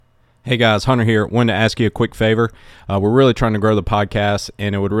Hey guys, Hunter here. Wanted to ask you a quick favor. We're really trying to grow the podcast,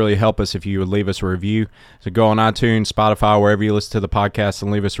 and it would really help us if you would leave us a review. So go on iTunes, Spotify, wherever you listen to the podcast,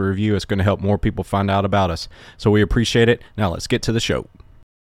 and leave us a review. It's going to help more people find out about us. So we appreciate it. Now let's get to the show.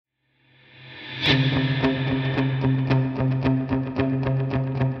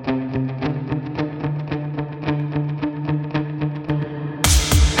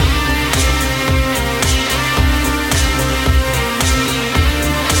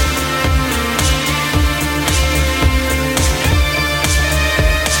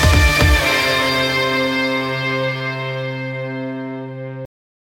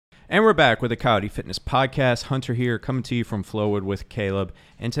 And we're back with the Coyote Fitness Podcast. Hunter here, coming to you from Flowwood with Caleb.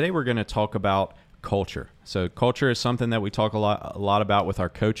 And today we're going to talk about culture. So culture is something that we talk a lot about with our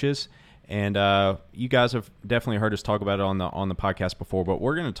coaches. And you guys have definitely heard us talk about it on the podcast before. But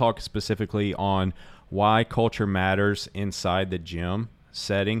we're going to talk specifically on why culture matters inside the gym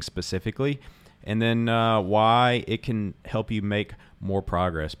setting specifically. And then why it can help you make more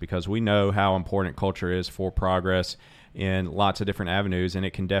progress. Because we know how important culture is for progress in lots of different avenues, and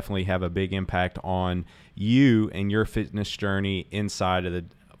it can definitely have a big impact on you and your fitness journey inside of the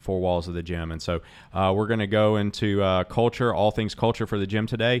four walls of the gym. And so we're going to go into culture, all things culture for the gym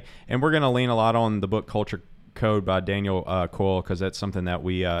today, and we're going to lean a lot on the book Culture Code by Daniel Coyle, because that's something that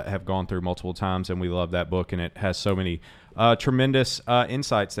we have gone through multiple times, and we love that book, and it has so many tremendous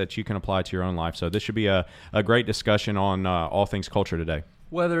insights that you can apply to your own life. So this should be a great discussion on all things culture today.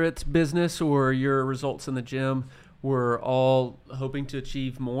 Whether it's business or your results in the gym, we're all hoping to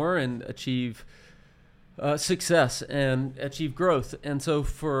achieve more and achieve success and achieve growth. And so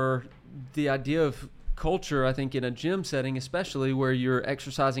for the idea of culture, I think in a gym setting, especially where you're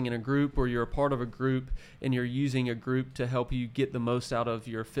exercising in a group or you're a part of a group and you're using a group to help you get the most out of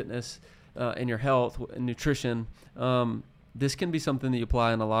your fitness and your health and nutrition, this can be something that you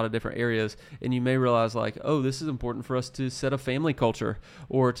apply in a lot of different areas. And you may realize like, oh, this is important for us to set a family culture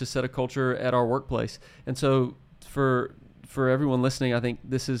or to set a culture at our workplace. And so for everyone listening, I think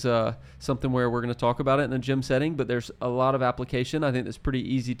this is something where we're going to talk about it in a gym setting, but there's a lot of application. I think that's pretty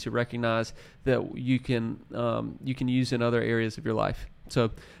easy to recognize that you can use in other areas of your life.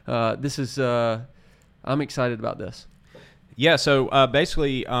 So this is I'm excited about this. Yeah, so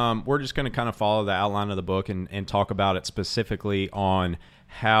basically we're just going to kind of follow the outline of the book and talk about it specifically on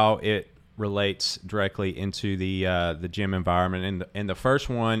how it relates directly into the gym environment. And the first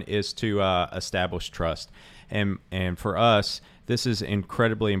one is to establish trust. And for us, this is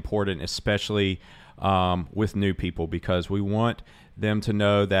incredibly important, especially with new people, because we want them to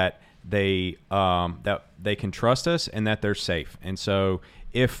know that they can trust us and that they're safe. And so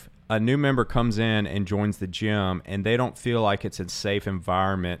if a new member comes in and joins the gym and they don't feel like it's a safe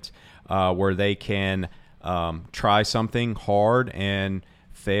environment where they can try something hard and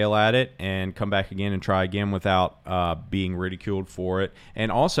fail at it and come back again and try again without being ridiculed for it, and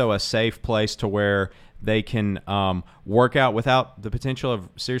also a safe place to where they can work out without the potential of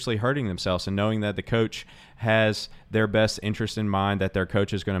seriously hurting themselves, and knowing that the coach has their best interest in mind, that their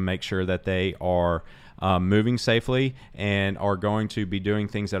coach is going to make sure that they are moving safely and are going to be doing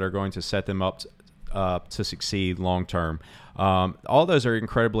things that are going to set them up to succeed long term. All those are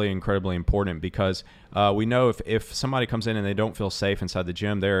incredibly important, because we know if somebody comes in and they don't feel safe inside the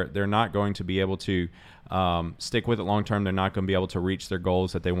gym, they're not going to be able to stick with it long term. They're not going to be able to reach their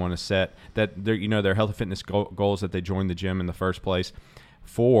goals that they want to set, that their health and fitness goals that they joined the gym in the first place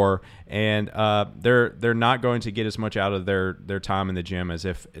for, and they're not going to get as much out of their time in the gym as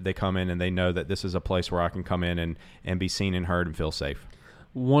if they come in and they know that this is a place where I can come in and be seen and heard and feel safe.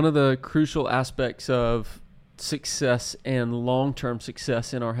 One of the crucial aspects of success and long-term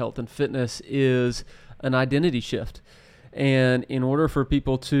success in our health and fitness is an identity shift. And in order for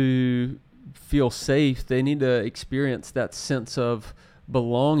people to feel safe, they need to experience that sense of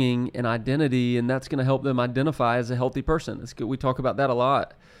belonging and identity, and that's going to help them identify as a healthy person. It's good. We talk about that a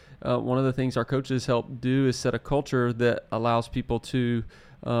lot. One of the things our coaches help do is set a culture that allows people to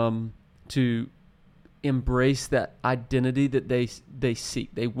embrace that identity that they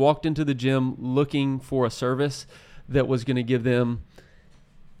seek. They walked into the gym looking for a service that was going to give them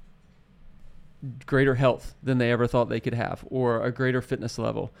greater health than they ever thought they could have, or a greater fitness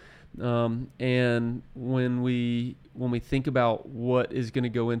level. And when we think about what is going to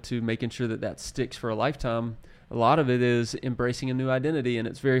go into making sure that sticks for a lifetime, a lot of it is embracing a new identity. And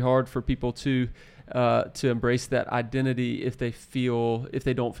it's very hard for people to embrace that identity if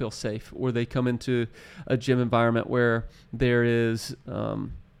they don't feel safe, or they come into a gym environment where there is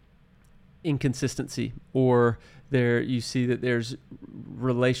inconsistency, or you see that there's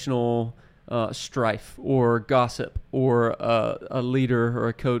relational strife or gossip or a leader or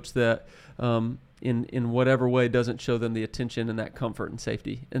a coach that in whatever way doesn't show them the attention and that comfort and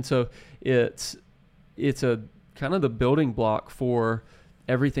safety. And so it's a kind of the building block for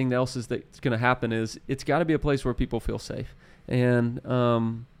everything else that's going to happen. Is it's got to be a place where people feel safe. And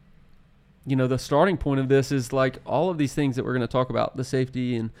the starting point of this is like all of these things that we're going to talk about, the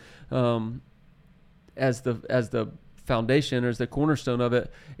safety and as the foundation or as the cornerstone of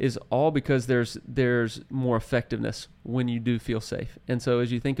it, is all because there's more effectiveness when you do feel safe. And so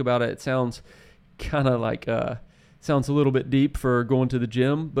as you think about it, it sounds kind of like sounds a little bit deep for going to the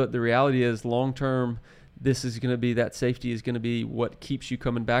gym, but the reality is long term, this is going to be, that safety is going to be what keeps you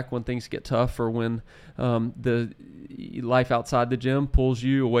coming back when things get tough, or when the life outside the gym pulls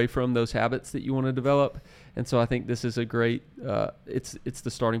you away from those habits that you want to develop. And so I think this is a great it's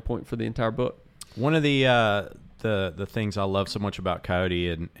the starting point for the entire book. One of the things I love so much about Coyote,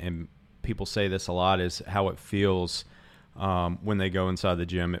 and people say this a lot, is how it feels when they go inside the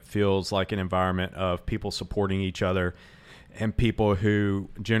gym. It feels like an environment of people supporting each other and people who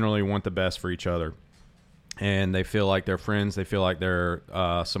generally want the best for each other. And they feel like they're friends. They feel like they're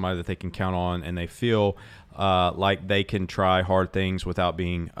somebody that they can count on, and they feel like they can try hard things without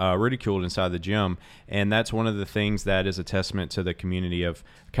being ridiculed inside the gym. And that's one of the things that is a testament to the community of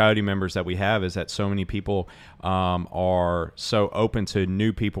Coyote members that we have, is that so many people are so open to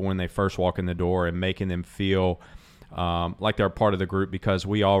new people when they first walk in the door, and making them feel like they're part of the group, because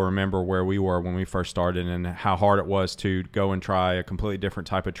we all remember where we were when we first started and how hard it was to go and try a completely different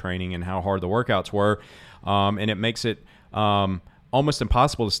type of training and how hard the workouts were. And it makes it almost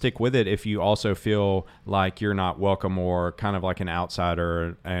impossible to stick with it if you also feel like you're not welcome or kind of like an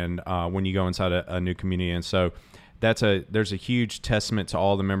outsider, and when you go inside a new community. And so there's a huge testament to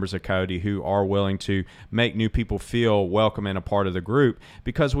all the members of Coyote who are willing to make new people feel welcome and a part of the group,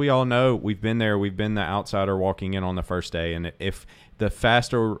 because we all know we've been there. We've been the outsider walking in on the first day. And if the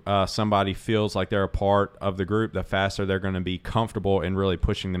faster somebody feels like they're a part of the group, the faster they're going to be comfortable in really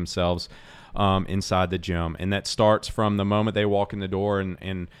pushing themselves inside the gym. And that starts from the moment they walk in the door,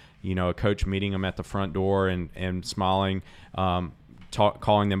 and a coach meeting them at the front door and smiling,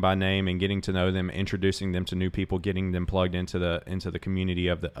 calling them by name and getting to know them, introducing them to new people, getting them plugged into the community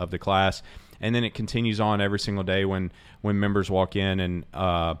of the class. And then it continues on every single day when members walk in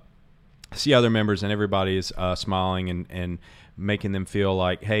and see other members, and everybody is smiling and making them feel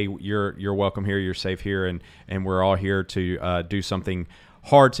like, hey, you're welcome here, you're safe here, and we're all here to do something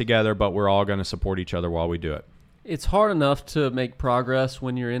hard together, but we're all going to support each other while we do it. It's hard enough to make progress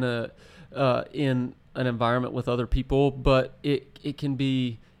when you're in an environment with other people, but it can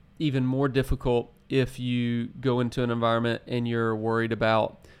be even more difficult if you go into an environment and you're worried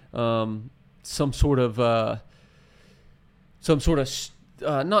about some sort of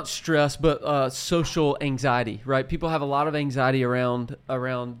not stress, but social anxiety, right? People have a lot of anxiety around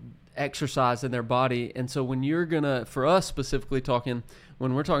exercise in their body. And so when you're for us specifically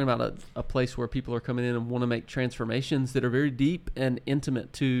when we're talking about a place where people are coming in and want to make transformations that are very deep and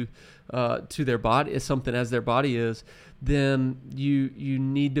intimate to their body, as something as their body is, then you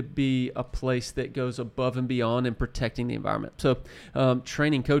need to be a place that goes above and beyond in protecting the environment. So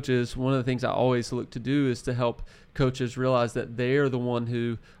training coaches, one of the things I always look to do is to help coaches realize that they're the one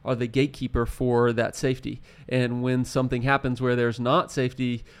who are the gatekeeper for that safety. And when something happens where there's not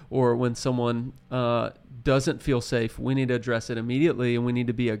safety, or when someone doesn't feel safe, we need to address it immediately, and we need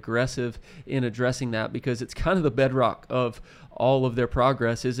to be aggressive in addressing that, because it's kind of the bedrock of all of their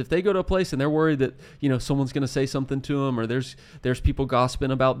progress. Is if they go to a place and they're worried that someone's going to say something to them, or there's people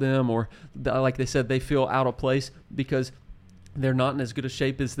gossiping about them, or like they said, they feel out of place because they're not in as good a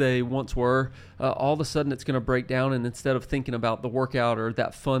shape as they once were, all of a sudden it's going to break down. And instead of thinking about the workout or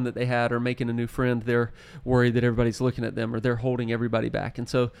that fun that they had or making a new friend, they're worried that everybody's looking at them, or they're holding everybody back. And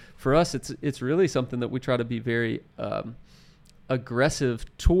so for us, it's really something that we try to be very aggressive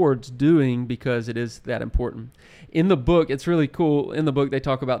towards doing, because it is that important. In the book, it's really cool. In the book, they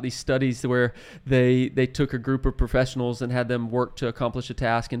talk about these studies where they took a group of professionals and had them work to accomplish a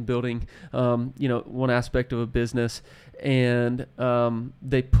task in building, one aspect of a business. And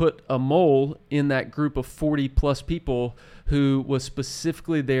they put a mole in that group of 40 plus people who was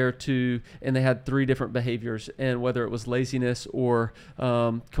specifically there and they had 3 different behaviors, and whether it was laziness or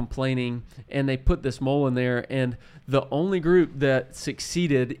complaining, and they put this mole in there, and the only group that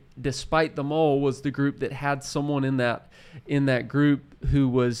succeeded despite the mole was the group that had someone in that group who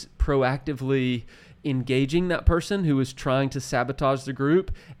was proactively engaging that person who was trying to sabotage the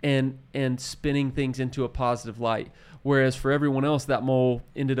group and spinning things into a positive light. Whereas for everyone else, that mole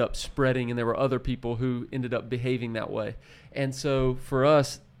ended up spreading, and there were other people who ended up behaving that way. And so for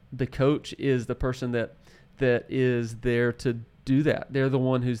us, the coach is the person that is there to do that. They're the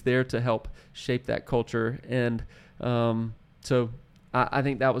one who's there to help shape that culture. And so I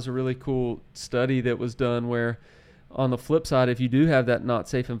think that was a really cool study that was done where, on the flip side, if you do have that not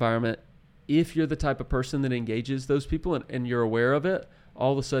safe environment, if you're the type of person that engages those people and you're aware of it,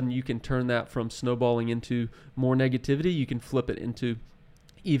 all of a sudden you can turn that from snowballing into more negativity. You can flip it into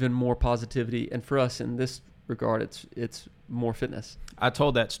even more positivity. And for us in this regard, it's more fitness. I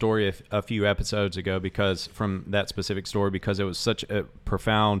told that story a few episodes ago because it was such a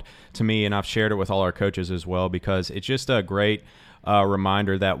profound to me, and I've shared it with all our coaches as well, because it's just a great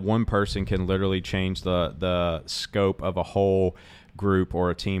reminder that one person can literally change the scope of a whole group or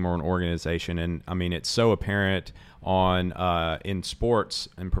a team or an organization. And I mean, it's so apparent in sports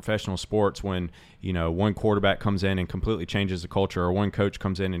and professional sports when, one quarterback comes in and completely changes the culture, or one coach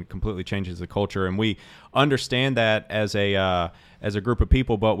comes in and completely changes the culture. And we understand that as a group of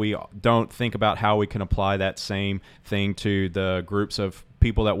people, but we don't think about how we can apply that same thing to the groups of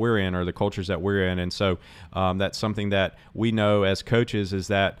people that we're in or the cultures that we're in. And so that's something that we know as coaches, is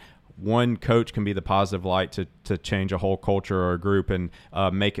that one coach can be the positive light to change a whole culture or a group and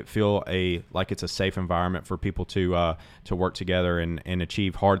make it feel like it's a safe environment for people to work together and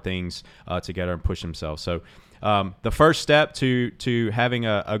achieve hard things together and push themselves. So the first step to having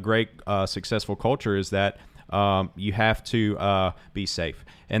a great successful culture is that you have to be safe.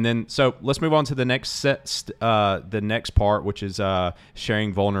 And then, so let's move on to the next the next part, which is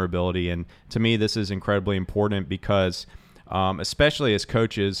sharing vulnerability. And to me, this is incredibly important because especially as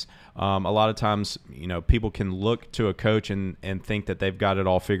coaches, a lot of times, people can look to a coach and think that they've got it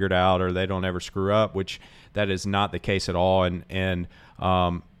all figured out or they don't ever screw up, which that is not the case at all. And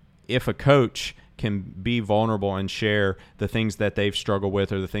if a coach can be vulnerable and share the things that they've struggled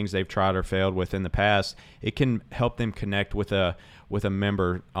with or the things they've tried or failed with in the past, it can help them connect with a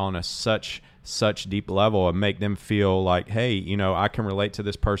member on a such deep level and make them feel like, hey, I can relate to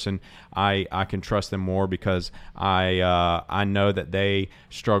this person. I can trust them more because I know that they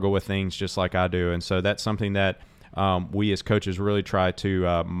struggle with things just like I do. And so that's something that we as coaches really try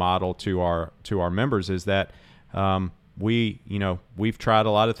to model to our members, is that we've tried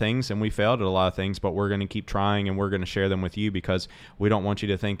a lot of things and we failed at a lot of things, but we're going to keep trying and we're going to share them with you because we don't want you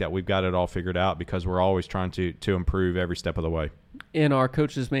to think that we've got it all figured out, because we're always trying to improve every step of the way. In our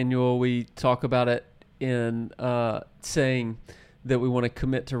coach's manual, we talk about it in saying that we want to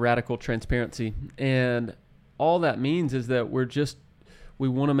commit to radical transparency. And all that means is that we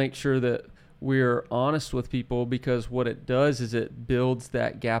want to make sure that we're honest with people, because what it does is it builds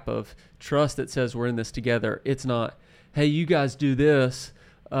that gap of trust that says we're in this together. It's not, hey, you guys do this.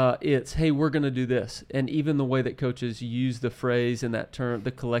 It's, hey, we're going to do this. And even the way that coaches use the phrase and that term,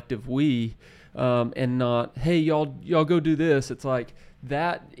 the collective we, and not, hey, y'all go do this. It's like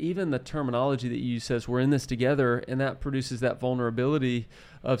that, even the terminology that you use says we're in this together, and that produces that vulnerability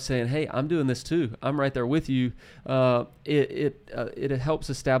of saying, hey, I'm doing this too. I'm right there with you. It helps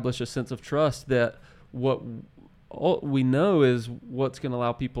establish a sense of trust that what we know is what's going to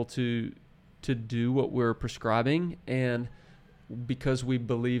allow people to do what we're prescribing, and because we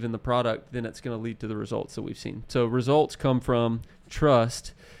believe in the product, then it's going to lead to the results that we've seen. So results come from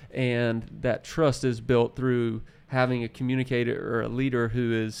trust, and that trust is built through having a communicator or a leader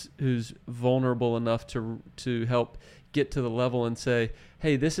who's vulnerable enough to help get to the level and say,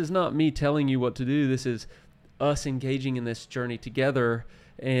 hey, this is not me telling you what to do. This is us engaging in this journey together.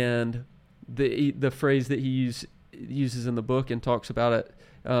 And the phrase that he uses in the book and talks about it,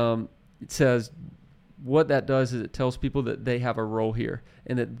 it says what that does is it tells people that they have a role here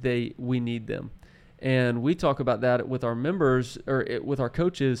and that we need them. And we talk about that with our members or with our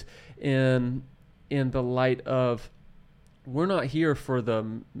coaches in the light of, we're not here for the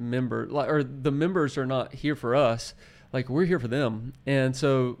member, or the members are not here for us. Like, we're here for them. And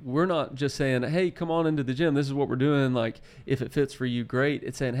so we're not just saying, hey, come on into the gym. This is what we're doing. Like, if it fits for you, great.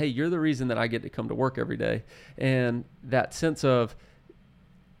 It's saying, hey, you're the reason that I get to come to work every day. And that sense of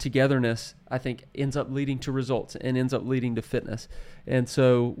togetherness, I think, ends up leading to results and ends up leading to fitness. And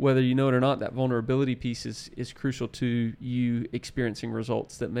so whether you know it or not, that vulnerability piece is crucial to you experiencing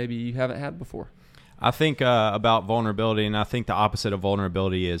results that maybe you haven't had before. I think about vulnerability, and I think the opposite of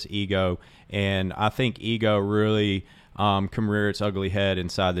vulnerability is ego. And I think ego really can rear its ugly head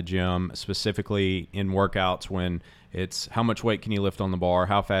inside the gym, specifically in workouts when it's how much weight can you lift on the bar,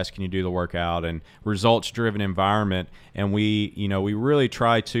 how fast can you do the workout, and results-driven environment. And we really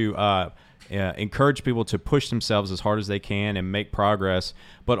try to encourage people to push themselves as hard as they can and make progress.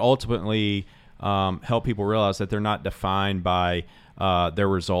 But ultimately, help people realize that they're not defined by their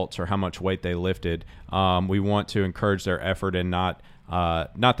results or how much weight they lifted. We want to encourage their effort and not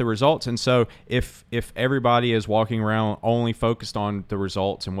the results. And so if everybody is walking around only focused on the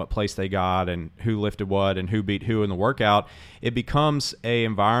results and what place they got and who lifted what and who beat who in the workout, it becomes a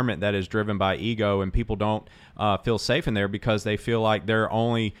environment that is driven by ego, and people don't feel safe in there because they feel like their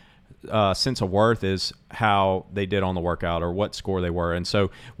only sense of worth is how they did on the workout or what score they were. And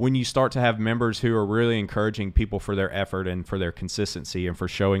so when you start to have members who are really encouraging people for their effort and for their consistency and for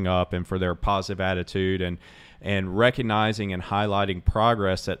showing up and for their positive attitude and recognizing and highlighting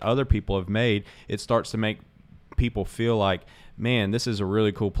progress that other people have made, it starts to make people feel like, man, this is a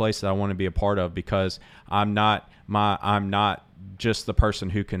really cool place that I want to be a part of, because I'm not just the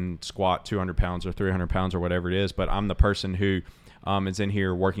person who can squat 200 pounds or 300 pounds or whatever it is, but I'm the person who is in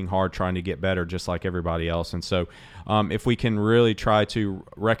here working hard, trying to get better just like everybody else. And so if we can really try to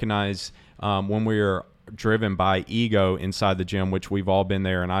recognize when we're driven by ego inside the gym, which we've all been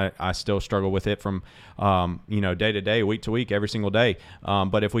there, and I still struggle with it from day to day, week to week, every single day.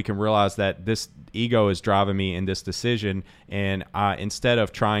 But if we can realize that this ego is driving me in this decision, and instead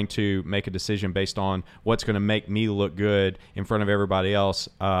of trying to make a decision based on what's going to make me look good in front of everybody else,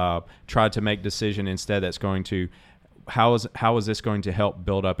 try to make a decision instead that's going to how is this going to help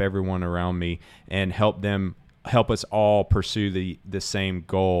build up everyone around me and help us all pursue the same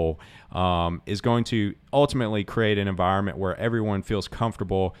goal, is going to ultimately create an environment where everyone feels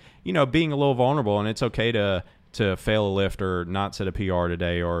comfortable, being a little vulnerable. And it's okay to fail a lift or not set a PR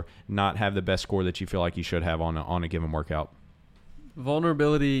today or not have the best score that you feel like you should have on a given workout.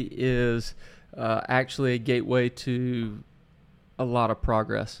 Vulnerability is actually a gateway to a lot of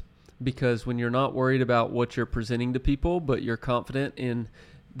progress, because when you're not worried about what you're presenting to people, but you're confident in,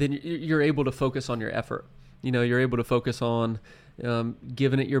 then you're able to focus on your effort. You're able to focus on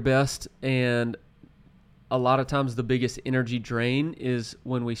giving it your best. And a lot of times the biggest energy drain is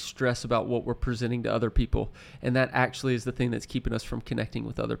when we stress about what we're presenting to other people. And that actually is the thing that's keeping us from connecting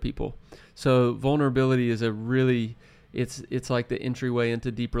with other people. So vulnerability is it's like the entryway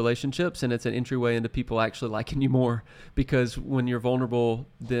into deep relationships, and it's an entryway into people actually liking you more, because when you're vulnerable,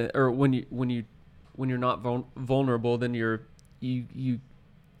 when you're not vulnerable, then you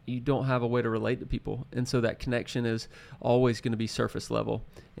don't have a way to relate to people. And so that connection is always going to be surface level.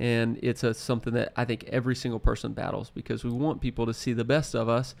 And it's something that I think every single person battles, because we want people to see the best of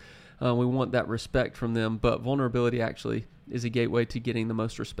us. We want that respect from them, but vulnerability actually is a gateway to getting the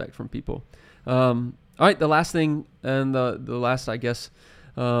most respect from people. All right, the last thing, and the last, I guess,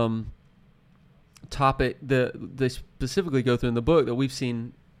 topic that they specifically go through in the book that we've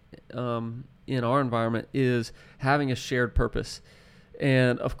seen in our environment is having a shared purpose.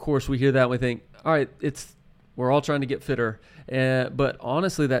 And of course, we hear that and we think, all right, we're all trying to get fitter. But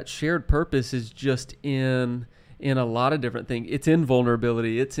honestly, that shared purpose is just in a lot of different things. It's in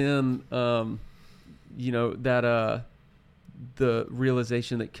vulnerability. It's in the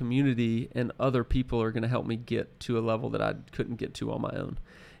realization that community and other people are going to help me get to a level that I couldn't get to on my own.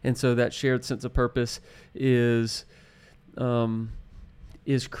 And so that shared sense of purpose is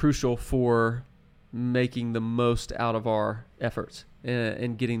crucial for making the most out of our efforts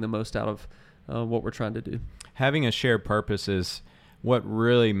and getting the most out of what we're trying to do. Having a shared purpose is what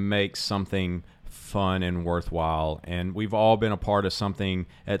really makes something fun and worthwhile. And we've all been a part of something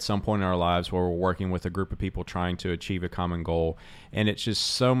at some point in our lives where we're working with a group of people trying to achieve a common goal. And it's just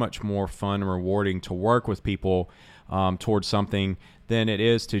so much more fun and rewarding to work with people towards something than it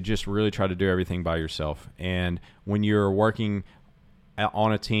is to just really try to do everything by yourself. And when you're working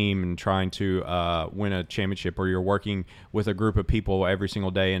on a team and trying to win a championship, or you're working with a group of people every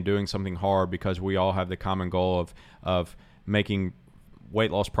single day and doing something hard because we all have the common goal of making weight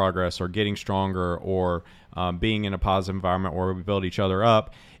loss progress or getting stronger or being in a positive environment where we build each other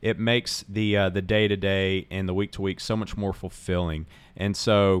up, it makes the day-to-day and the week-to-week so much more fulfilling. And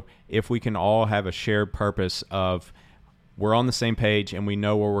so if we can all have a shared purpose of we're on the same page and we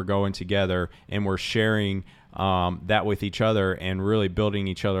know where we're going together and we're sharing that with each other and really building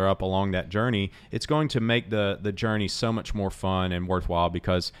each other up along that journey, it's going to make the journey so much more fun and worthwhile,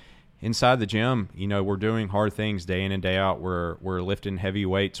 because inside the gym, we're doing hard things day in and day out. We're lifting heavy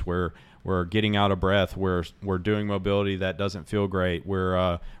weights. We're getting out of breath. We're doing mobility that doesn't feel great.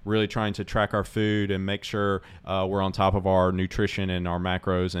 We're really trying to track our food and make sure we're on top of our nutrition and our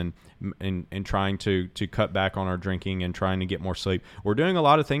macros, and trying to cut back on our drinking and trying to get more sleep. We're doing a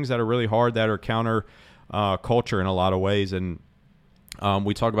lot of things that are really hard, that are counter culture in a lot of ways, and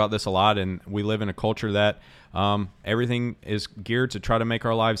We talk about this a lot, and we live in a culture that everything is geared to try to make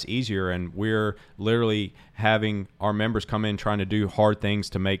our lives easier, and we're literally having our members come in trying to do hard things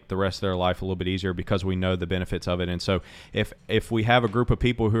to make the rest of their life a little bit easier because we know the benefits of it. And so if we have a group of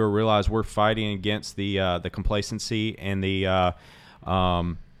people who realize we're fighting against the complacency and the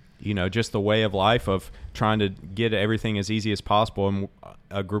just the way of life of trying to get everything as easy as possible, and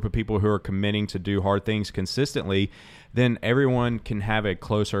a group of people who are committing to do hard things consistently, then everyone can have a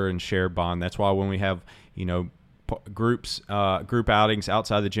closer and shared bond. That's why when we have, group outings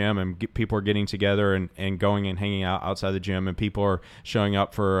outside the gym, and people are getting together and going and hanging out outside the gym, and people are showing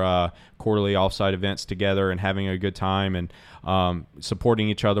up for quarterly offsite events together and having a good time, and supporting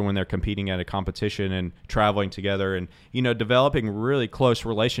each other when they're competing at a competition, and traveling together, and developing really close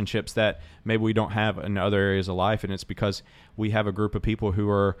relationships that maybe we don't have in other areas of life. And it's because we have a group of people who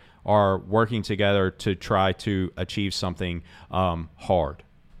are working together to try to achieve something hard.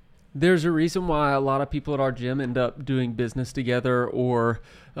 There's a reason why a lot of people at our gym end up doing business together or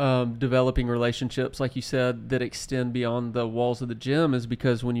developing relationships, like you said, that extend beyond the walls of the gym, is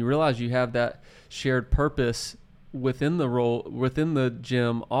because when you realize you have that shared purpose within the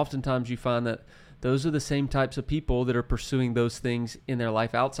gym, oftentimes you find that those are the same types of people that are pursuing those things in their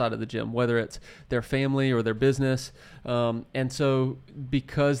life outside of the gym, whether it's their family or their business. And so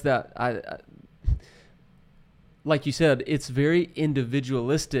because like you said, it's very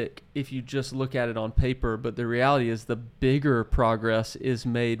individualistic if you just look at it on paper, but the reality is the bigger progress is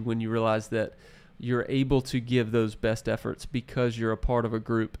made when you realize that you're able to give those best efforts because you're a part of a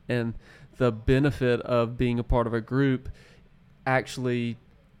group, and the benefit of being a part of a group actually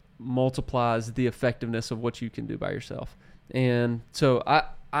multiplies the effectiveness of what you can do by yourself. And so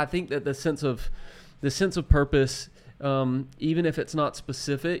I think that the sense of purpose, even if it's not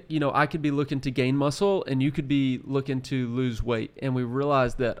specific, I could be looking to gain muscle and you could be looking to lose weight. And we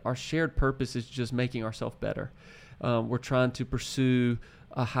realize that our shared purpose is just making ourselves better. We're trying to pursue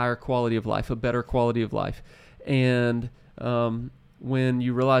a higher quality of life, a better quality of life. And when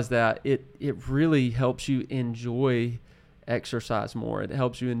you realize that, it really helps you enjoy exercise more. It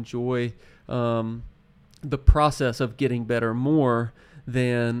helps you enjoy the process of getting better more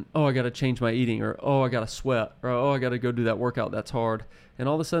than, I got to change my eating, or, I got to sweat, or, I got to go do that workout that's hard. And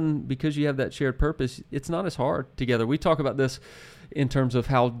all of a sudden, because you have that shared purpose, it's not as hard together. We talk about this in terms of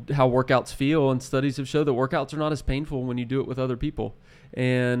how workouts feel, and studies have shown that workouts are not as painful when you do it with other people.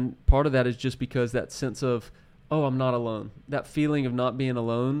 And part of that is just because that sense of, I'm not alone. That feeling of not being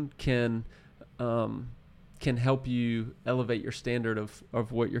alone can help you elevate your standard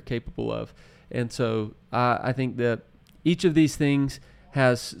of what you're capable of. And so I think that each of these things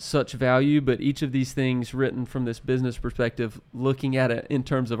has such value, but each of these things written from this business perspective, looking at it in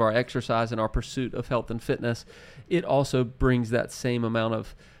terms of our exercise and our pursuit of health and fitness, it also brings that same amount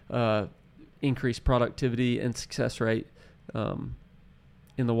of increased productivity and success rate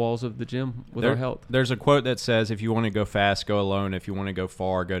in the walls of the gym with our health. There's a quote that says, if you want to go fast, go alone. If you want to go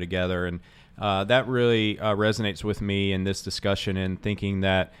far, go together. And that really resonates with me in this discussion, and thinking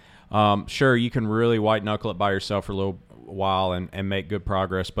that sure, you can really white knuckle it by yourself for a little while and make good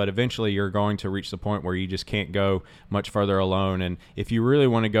progress, but eventually you're going to reach the point where you just can't go much further alone. And if you really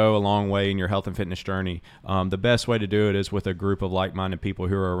want to go a long way in your health and fitness journey, the best way to do it is with a group of like-minded people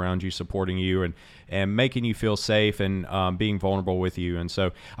who are around you, supporting you and making you feel safe, and being vulnerable with you. And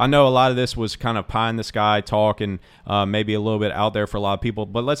so I know a lot of this was kind of pie in the sky talk, and maybe a little bit out there for a lot of people,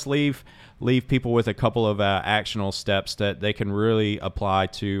 but let's leave people with a couple of actionable steps that they can really apply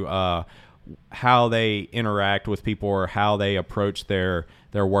to how they interact with people, or how they approach their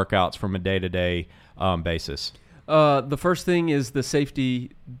workouts from a day-to-day basis. The first thing is the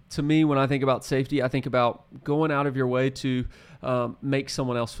safety. To me, when I think about safety, I think about going out of your way to make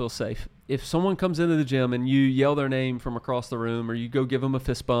someone else feel safe. If someone comes into the gym and you yell their name from across the room, or you go give them a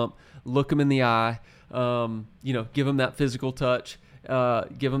fist bump, look them in the eye, give them that physical touch,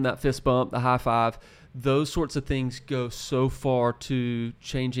 give them that fist bump, the high five, those sorts of things go so far to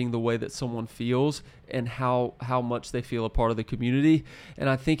changing the way that someone feels and how much they feel a part of the community. And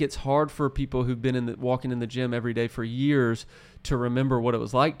I think it's hard for people who've been walking in the gym every day for years to remember what it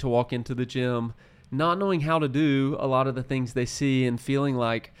was like to walk into the gym, not knowing how to do a lot of the things they see, and feeling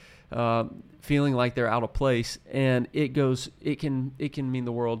like they're out of place. And it can mean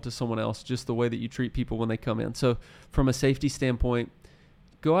the world to someone else, just the way that you treat people when they come in. So from a safety standpoint,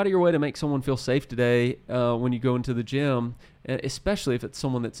 go out of your way to make someone feel safe today when you go into the gym, especially if it's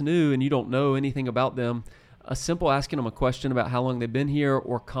someone that's new and you don't know anything about them. A simple asking them a question about how long they've been here,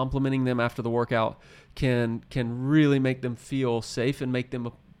 or complimenting them after the workout can really make them feel safe and make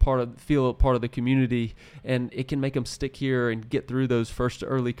them feel a part of the community, and it can make them stick here and get through those first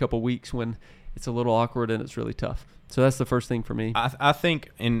early couple weeks when it's a little awkward and it's really tough. So that's the first thing for me. I think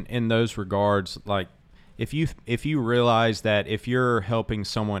in those regards, like if you realize that if you're helping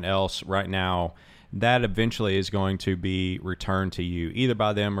someone else right now, that eventually is going to be returned to you, either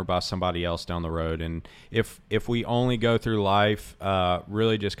by them or by somebody else down the road. And if we only go through life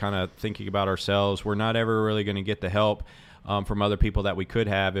really just kind of thinking about ourselves, we're not ever really going to get the help from other people that we could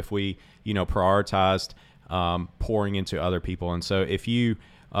have if we, prioritized pouring into other people. And so if you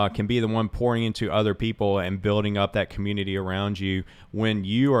can be the one pouring into other people and building up that community around you when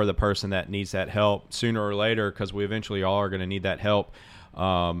you are the person that needs that help sooner or later, because we eventually all are going to need that help,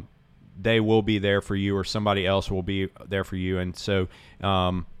 they will be there for you, or somebody else will be there for you. And so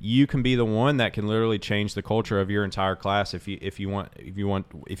you can be the one that can literally change the culture of your entire class if you want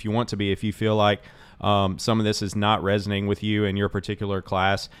to be. If you feel like some of this is not resonating with you in your particular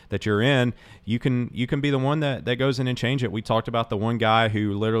class that you're in, you can be the one that goes in and change it. We talked about the one guy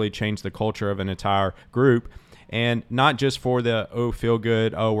who literally changed the culture of an entire group, and not just for the feel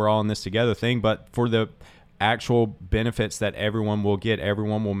good, we're all in this together thing, but for the actual benefits that everyone will get.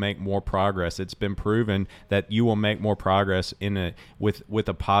 Everyone will make more progress. It's been proven that you will make more progress with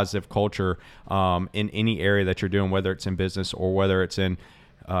a positive culture in any area that you're doing, whether it's in business or whether it's in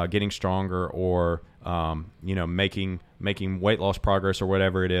getting stronger or making weight loss progress or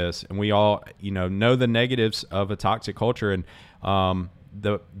whatever it is. And we all know the negatives of a toxic culture, and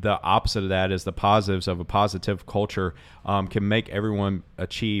the opposite of that is the positives of a positive culture can make everyone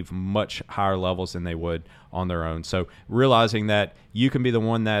achieve much higher levels than they would on their own. So realizing that you can be the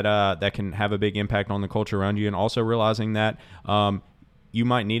one that can have a big impact on the culture around you, and also realizing that you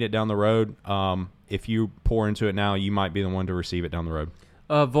might need it down the road. If you pour into it now, you might be the one to receive it down the road.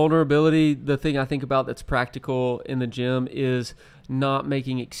 Vulnerability, the thing I think about that's practical in the gym is not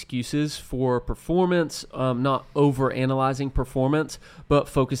making excuses for performance, not over-analyzing performance, but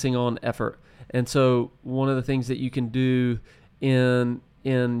focusing on effort. And so one of the things that you can do in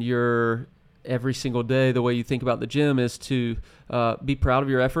your every single day, the way you think about the gym, is to be proud of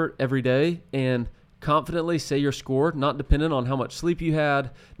your effort every day and confidently say your score, not dependent on how much sleep you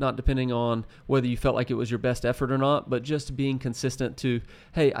had, not depending on whether you felt like it was your best effort or not, but just being consistent to,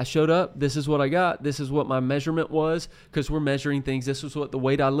 hey, I showed up, this is what I got, this is what my measurement was, because we're measuring things, this is what the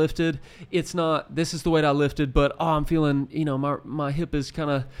weight I lifted. It's not, this is the weight I lifted, but, I'm feeling, my hip is kind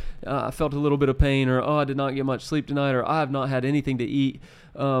of, I felt a little bit of pain, or, I did not get much sleep tonight, or I have not had anything to eat.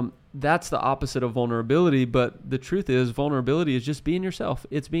 That's the opposite of vulnerability, but the truth is vulnerability is just being yourself.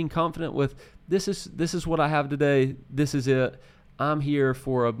 It's being confident with, this is what I have today. This is it. I'm here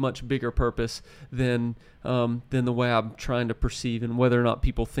for a much bigger purpose than the way I'm trying to perceive and whether or not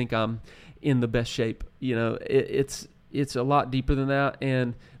people think I'm in the best shape. It's a lot deeper than that,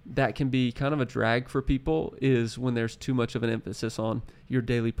 and that can be kind of a drag for people, is when there's too much of an emphasis on your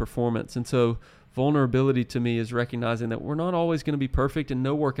daily performance. And so vulnerability to me is recognizing that we're not always going to be perfect, and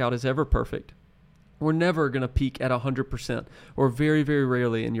no workout is ever perfect. We're never going to peak at 100%, or very, very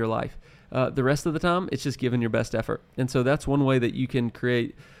rarely in your life. The rest of the time, it's just giving your best effort. And so that's one way that you can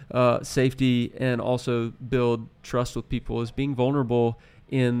create safety and also build trust with people, is being vulnerable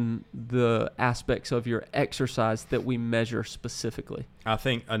in the aspects of your exercise that we measure specifically. I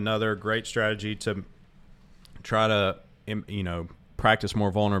think another great strategy to try to, practice more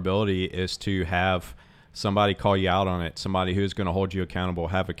vulnerability is to have somebody call you out on it, somebody who's going to hold you accountable,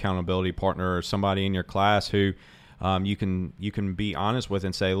 have an accountability partner, or somebody in your class who you can be honest with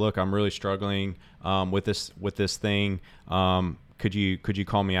and say, look, I'm really struggling with this thing. Could you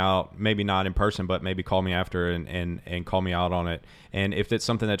call me out? Maybe not in person, but maybe call me after and call me out on it. And if it's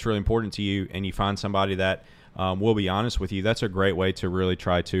something that's really important to you, and you find somebody that will be honest with you, that's a great way to really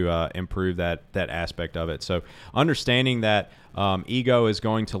try to improve that aspect of it. So understanding that ego is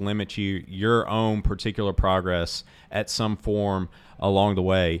going to limit your own particular progress at some form along the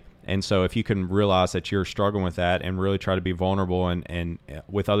way. And so if you can realize that you're struggling with that and really try to be vulnerable and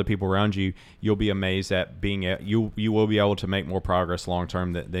with other people around you, you'll be amazed at you will be able to make more progress long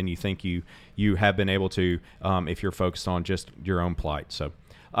term than you think you have been able to if you're focused on just your own plight. So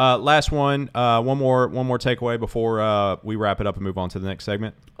last one more takeaway before we wrap it up and move on to the next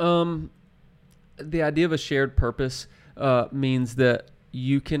segment. The idea of a shared purpose means that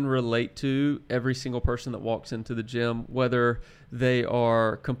you can relate to every single person that walks into the gym, whether they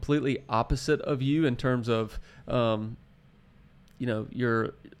are completely opposite of you in terms of,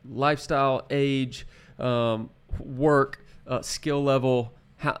 your lifestyle, age, work, skill level,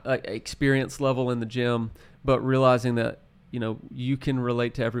 experience level in the gym, but realizing that you can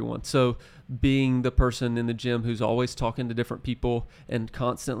relate to everyone. So being the person in the gym who's always talking to different people and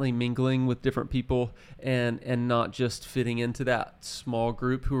constantly mingling with different people and not just fitting into that small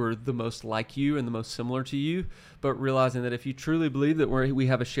group who are the most like you and the most similar to you, but realizing that if you truly believe that we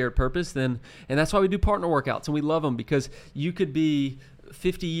have a shared purpose, then, and that's why we do partner workouts, and we love them, because you could be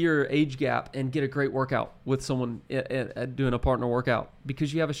 50-year age gap and get a great workout with someone at doing a partner workout,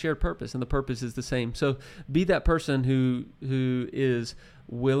 because you have a shared purpose and the purpose is the same. So be that person who is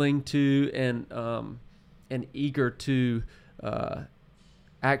willing to and eager to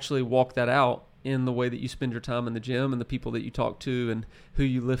actually walk that out in the way that you spend your time in the gym and the people that you talk to and who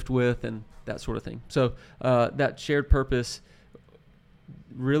you lift with and that sort of thing. So that shared purpose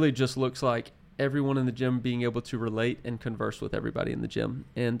really just looks like everyone in the gym being able to relate and converse with everybody in the gym.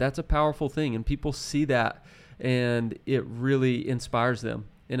 And that's a powerful thing. And people see that, and it really inspires them,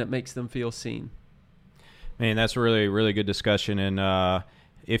 and it makes them feel seen. Man, that's a really, really good discussion. And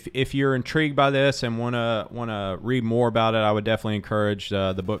if you're intrigued by this and want to read more about it, I would definitely encourage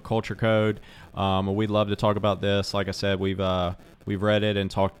the book Culture Code. We'd love to talk about this. Like I said, we've read it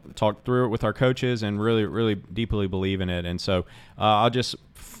and talked through it with our coaches, and really, really deeply believe in it. And so I'll just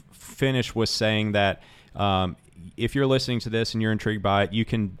finish with saying that if you're listening to this and you're intrigued by it, you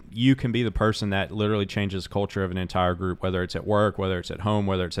can be the person that literally changes the culture of an entire group, whether it's at work, whether it's at home,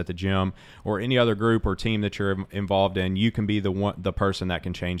 whether it's at the gym, or any other group or team that you're involved in. You can be the person that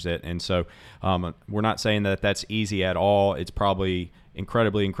can change it. And so we're not saying that that's easy at all. It's probably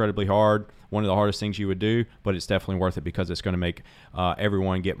incredibly, incredibly hard. One of the hardest things you would do, but it's definitely worth it because it's going to make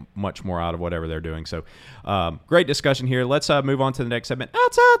everyone get much more out of whatever they're doing. So great discussion here. Let's move on to the next segment,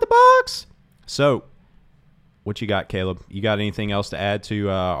 Outside the Box. So what you got, Caleb? You got anything else to add to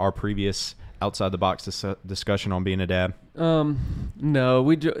our previous Outside the Box discussion on being a dad? No,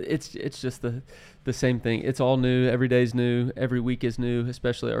 it's just the same thing. It's all new. Every day's new. Every week is new,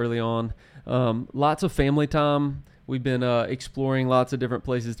 especially early on. Lots of family time. We've been exploring lots of different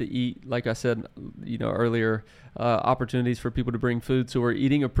places to eat. Like I said, earlier, opportunities for people to bring food. So we're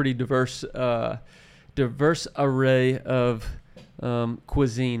eating a pretty diverse array of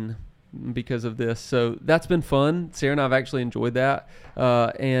cuisine because of this. So that's been fun. Sarah and I have actually enjoyed that.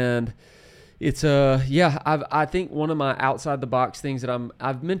 And it's I think one of my outside the box things that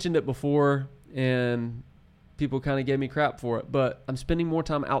I've mentioned it before, and people kind of gave me crap for it, but I'm spending more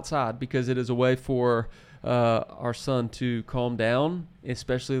time outside because it is a way for our son to calm down,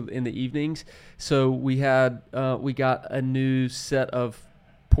 especially in the evenings. So we got a new set of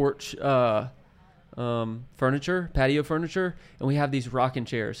porch furniture, patio furniture, and we have these rocking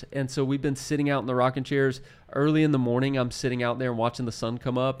chairs. And so we've been sitting out in the rocking chairs early in the morning. I'm sitting out there and watching the sun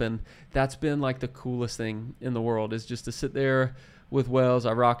come up, and that's been like the coolest thing in the world, is just to sit there with Wells.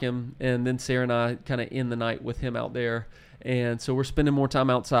 I rock him, and then Sarah and I kind of end the night with him out there. And so we're spending more time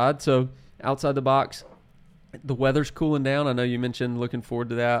outside. So outside the box. The weather's cooling down. I know you mentioned looking forward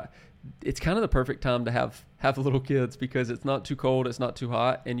to that. It's kind of the perfect time to have little kids, because it's not too cold, it's not too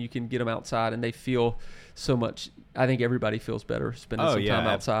hot, and you can get them outside and they feel so much. I think everybody feels better spending some time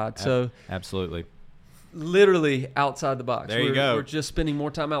outside. So absolutely. Literally outside the box. There you go. We're just spending more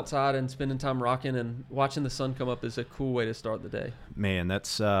time outside and spending time rocking, and watching the sun come up is a cool way to start the day. Man, that's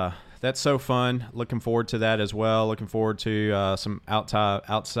so fun. Looking forward to that as well. Looking forward to some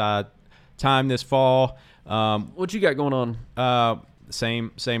outside time this fall. What you got going on?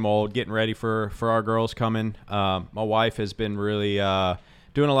 Same old, getting ready for our girls coming. My wife has been really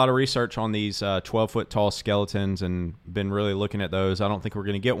doing a lot of research on these 12-foot tall skeletons, and been really looking at those. I don't think we're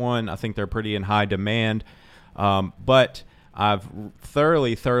going to get one. I think they're pretty in high demand. But I've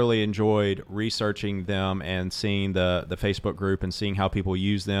thoroughly enjoyed researching them and seeing the Facebook group and seeing how people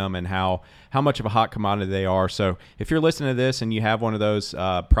use them and how much of a hot commodity they are. So if you're listening to this and you have one of those,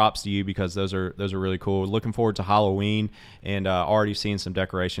 props to you, because those are really cool. Looking forward to Halloween, and already seeing some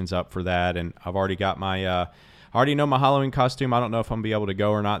decorations up for that. And I've already got my I already know my Halloween costume. I don't know if I'm going to be able to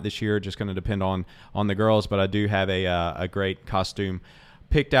go or not this year. Just going to depend on the girls, but I do have a great costume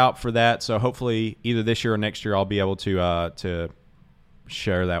picked out for that. So hopefully either this year or next year I'll be able to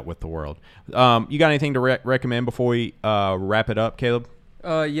share that with the world. You got anything to recommend before we wrap it up, Caleb?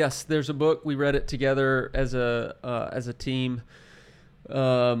 Yes, there's a book. We read it together as a team.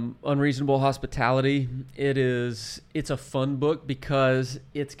 Unreasonable Hospitality. It's a fun book because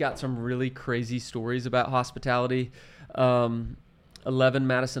it's got some really crazy stories about hospitality. 11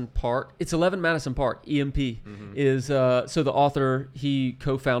 Madison Park. It's 11 Madison Park. EMP is so the author, he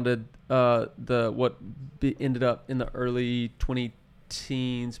co-founded ended up in the early 2010s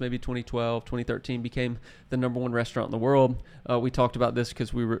teens, maybe 2012, 2013, became the #1 restaurant in the world. We talked about this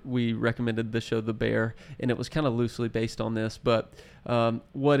because we recommended the show The Bear, and it was kind of loosely based on this. But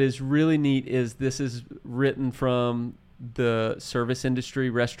what is really neat is this is written from the service industry,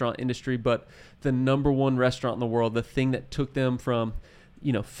 restaurant industry, but the #1 restaurant in the world, the thing that took them from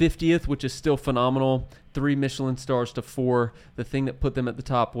 50th, which is still phenomenal, 3 Michelin stars to 4. The thing that put them at the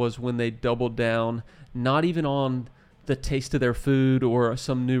top was when they doubled down, not even on the taste of their food or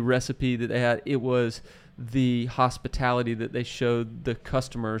some new recipe that they had. It was the hospitality that they showed the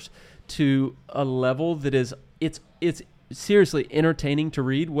customers to a level that is, it's seriously entertaining to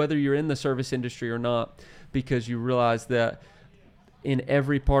read, whether you're in the service industry or not, because you realize that in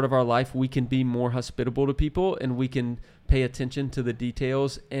every part of our life, we can be more hospitable to people and we can pay attention to the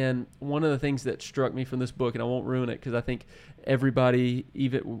details. And one of the things that struck me from this book, and I won't ruin it because I think everybody,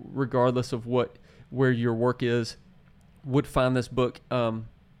 even regardless of where your work is, would find this book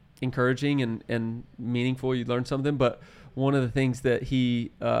encouraging and meaningful. You learn something. But one of the things that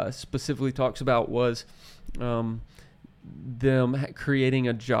he specifically talks about was them creating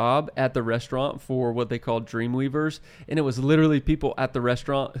a job at the restaurant for what they call Dreamweavers. And it was literally people at the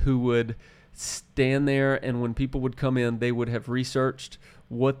restaurant who would stand there, and when people would come in, they would have researched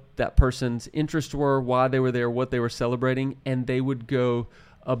what that person's interests were, why they were there, what they were celebrating, and they would go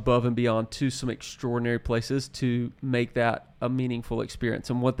above and beyond to some extraordinary places to make that a meaningful experience.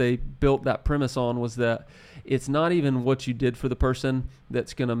 And what they built that premise on was that it's not even what you did for the person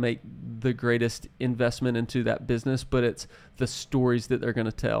that's going to make the greatest investment into that business, but it's the stories that they're going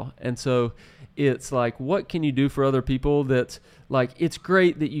to tell. And so it's like, what can you do for other people that's like, it's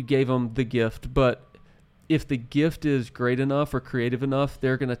great that you gave them the gift, but if the gift is great enough or creative enough,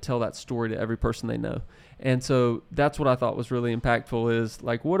 they're going to tell that story to every person they know. And so that's what I thought was really impactful is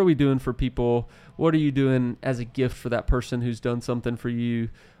like, what are we doing for people? What are you doing as a gift for that person who's done something for you?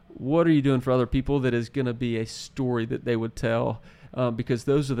 What are you doing for other people that is going to be a story that they would tell? Because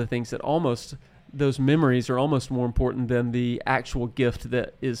those are the things that those memories are almost more important than the actual gift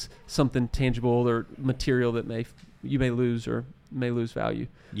that is something tangible or material that you may lose or may lose value.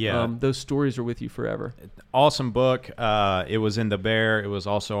 Yeah. Those stories are with you forever. Awesome book. It was in The Bear. It was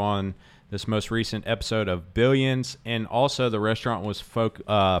also on this most recent episode of Billions. And also the restaurant was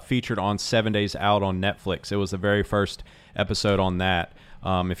featured on 7 Days Out on Netflix. It was the very first episode on that.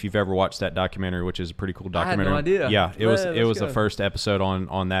 If you've ever watched that documentary, which is a pretty cool documentary. I had no idea. Yeah, it was the first episode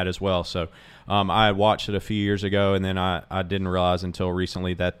on that as well. So I had watched it a few years ago, and then I didn't realize until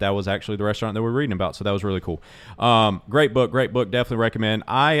recently that was actually the restaurant that we're reading about. So that was really cool. Great book. Definitely recommend.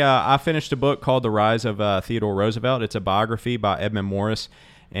 I finished a book called The Rise of Theodore Roosevelt. It's a biography by Edmund Morris,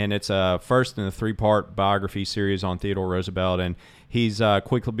 and it's first in a 3-part biography series on Theodore Roosevelt, and he's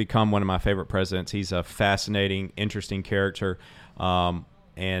quickly become one of my favorite presidents. He's a fascinating, interesting character.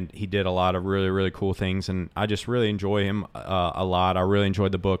 And he did a lot of really, really cool things, and I just really enjoy him a lot. I really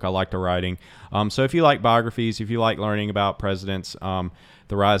enjoyed the book. I like the writing. So if you like biographies, if you like learning about presidents,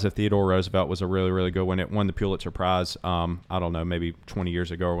 The Rise of Theodore Roosevelt was a really, really good one. It won the Pulitzer Prize, I don't know, maybe 20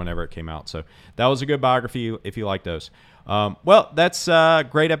 years ago or whenever it came out. So that was a good biography if you like those. Well, that's a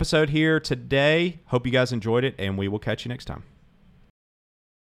great episode here today. Hope you guys enjoyed it, and we will catch you next time.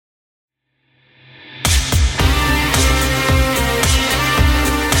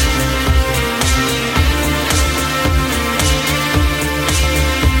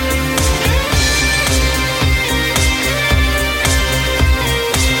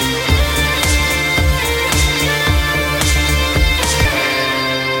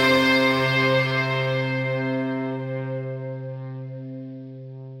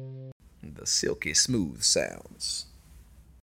 The silky smooth sounds.